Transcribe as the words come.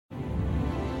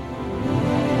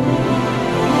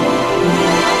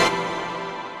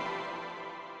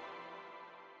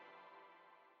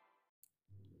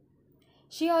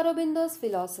Shri अरबिंदोस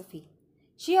philosophy.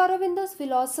 Shri अरबिंदोस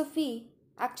philosophy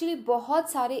actually बहुत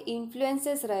सारे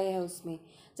influences रहे हैं उसमें,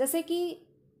 जैसे कि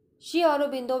श्री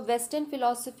अरबिंदो वेस्टर्न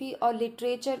फिलॉसफी और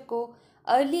लिटरेचर को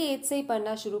अर्ली एज से ही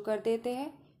पढ़ना शुरू कर देते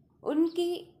हैं।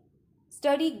 उनकी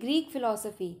study Greek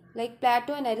philosophy like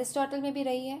Plato and Aristotle में भी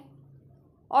रही है,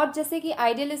 और जैसे कि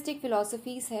आइडियलिस्टिक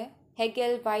फिलॉसफीज है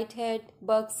हेगेल, व्हाइटहेड,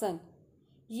 बर्गसन,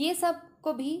 ये सब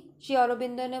को भी श्री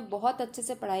अरबिंदो ने बहुत अच्छे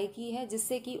से पढ़ाई की है,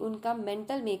 जिससे कि उनका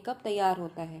मेंटल मेकअप तैयार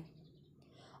होता है।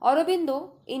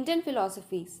 Aurobindo Indian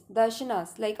philosophies,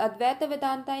 दर्शनास like Advaita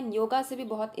Vedanta and yoga से भी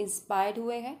बहुत इंस्पायर्ड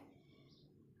हुए हैं।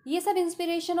 ये सब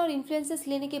इंस्पिरेशन और इन्फ्लुएंसेस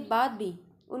लेने के बाद भी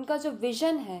उनका जो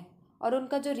विजन है और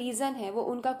उनका जो रीज़न है वो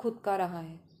उनका खुद का रहा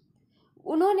है।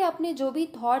 उन्होंने अपने जो भी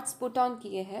थॉट्स पुट ऑन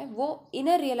किए हैं वो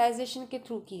इनर रियलाइजेशन के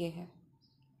थ्रू किए हैं।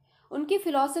 उनकी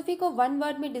फिलॉसफी को वन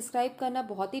वर्ड में डिस्क्राइब करना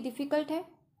बहुत ही डिफ़िकल्ट है,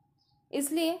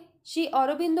 इसलिए श्री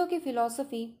अरबिंदो की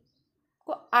फिलॉसफी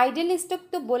को आइडियलिस्टिक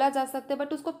तो बोला जा सकता है,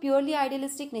 बट उसको प्योरली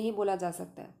आइडियलिस्टिक नहीं बोला जा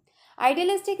सकता है।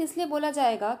 आइडियलिस्टिक इसलिए बोला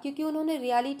जाएगा क्योंकि उन्होंने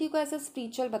रियलिटी को ऐसा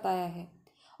स्पिरिचुअल बताया है,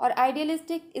 और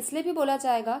आइडियलिस्टिक इसलिए भी बोला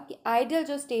जाएगा कि आइडियल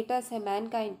जो स्टेटस है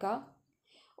मैनकाइंड का,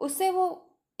 उससे वो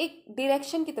एक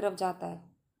डायरेक्शन की तरफ जाता है।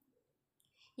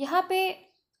 यहाँ पे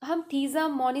हम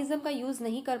थीज़म मॉनिज़म का यूज़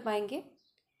नहीं कर पाएंगे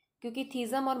क्योंकि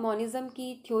थीज़म और मॉनिज़म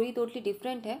की थ्योरी टोटली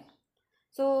डिफरेंट है।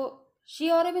 सो श्री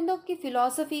अरबिंदो की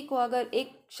फ़िलॉसफ़ी को अगर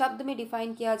एक शब्द में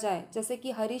डिफ़ाइन किया जाए, जैसे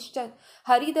कि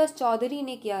हरिदास चौधरी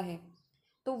ने किया है,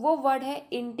 तो वो वर्ड है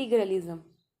इंटीग्रलिज्म।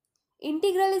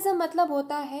 इंटीग्रलिज्म मतलब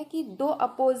होता है कि दो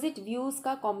अपोजिट व्यूज़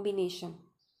का कॉम्बिनेशन,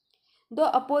 दो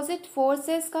अपोजिट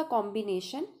फोर्सेस का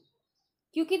कॉम्बिनेशन।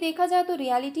 क्योंकि देखा जाए तो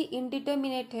रियलिटी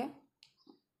इनडिटर्मिनेट है,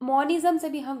 मॉनिज़म से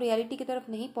भी हम रियलिटी की तरफ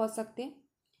नहीं पहुंच सकते,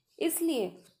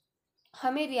 इसलिए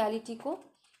हमें रियलिटी को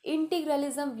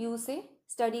इंटीग्रलिज्म व्यू से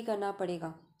स्टडी करना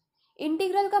पड़ेगा।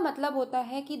 इंटीग्रल का मतलब होता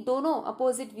है कि दोनों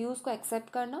अपोजिट व्यूज़ को एक्सेप्ट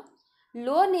करना,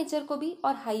 लोअर नेचर को भी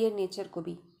और हायर नेचर को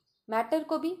भी, मैटर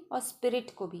को भी और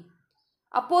स्पिरिट को भी।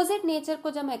 अपोजिट नेचर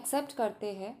को जब हम एक्सेप्ट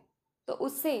करते हैं तो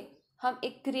उससे हम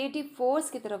एक क्रिएटिव फोर्स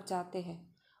की तरफ जाते हैं,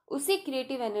 उसी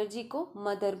क्रिएटिव एनर्जी को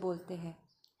मदर बोलते हैं।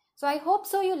 So I hope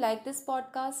so you like this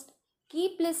podcast.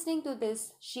 Keep listening to this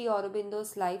Sri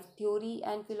Aurobindo's life theory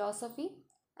and philosophy,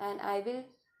 and I will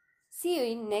see you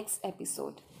in next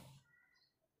episode.